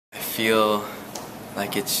feel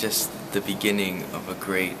like it's just the beginning of a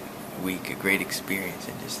great week, a great experience,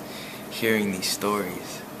 and just hearing these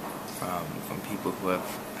stories from people who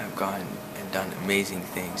have gone and done amazing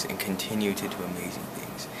things and continue to do amazing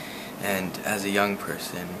things. And as a young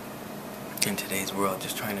person in today's world,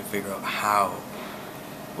 just trying to figure out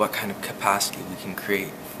what kind of capacity we can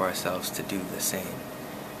create for ourselves to do the same.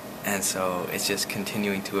 And so it's just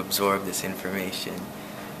continuing to absorb this information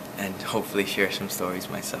and hopefully share some stories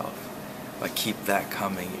myself. But keep that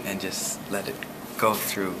coming and just let it go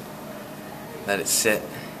through. Let it sit.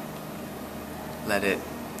 Let it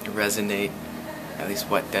resonate, at least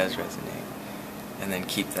what does resonate. And then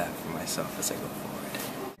keep that for myself as I go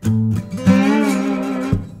forward.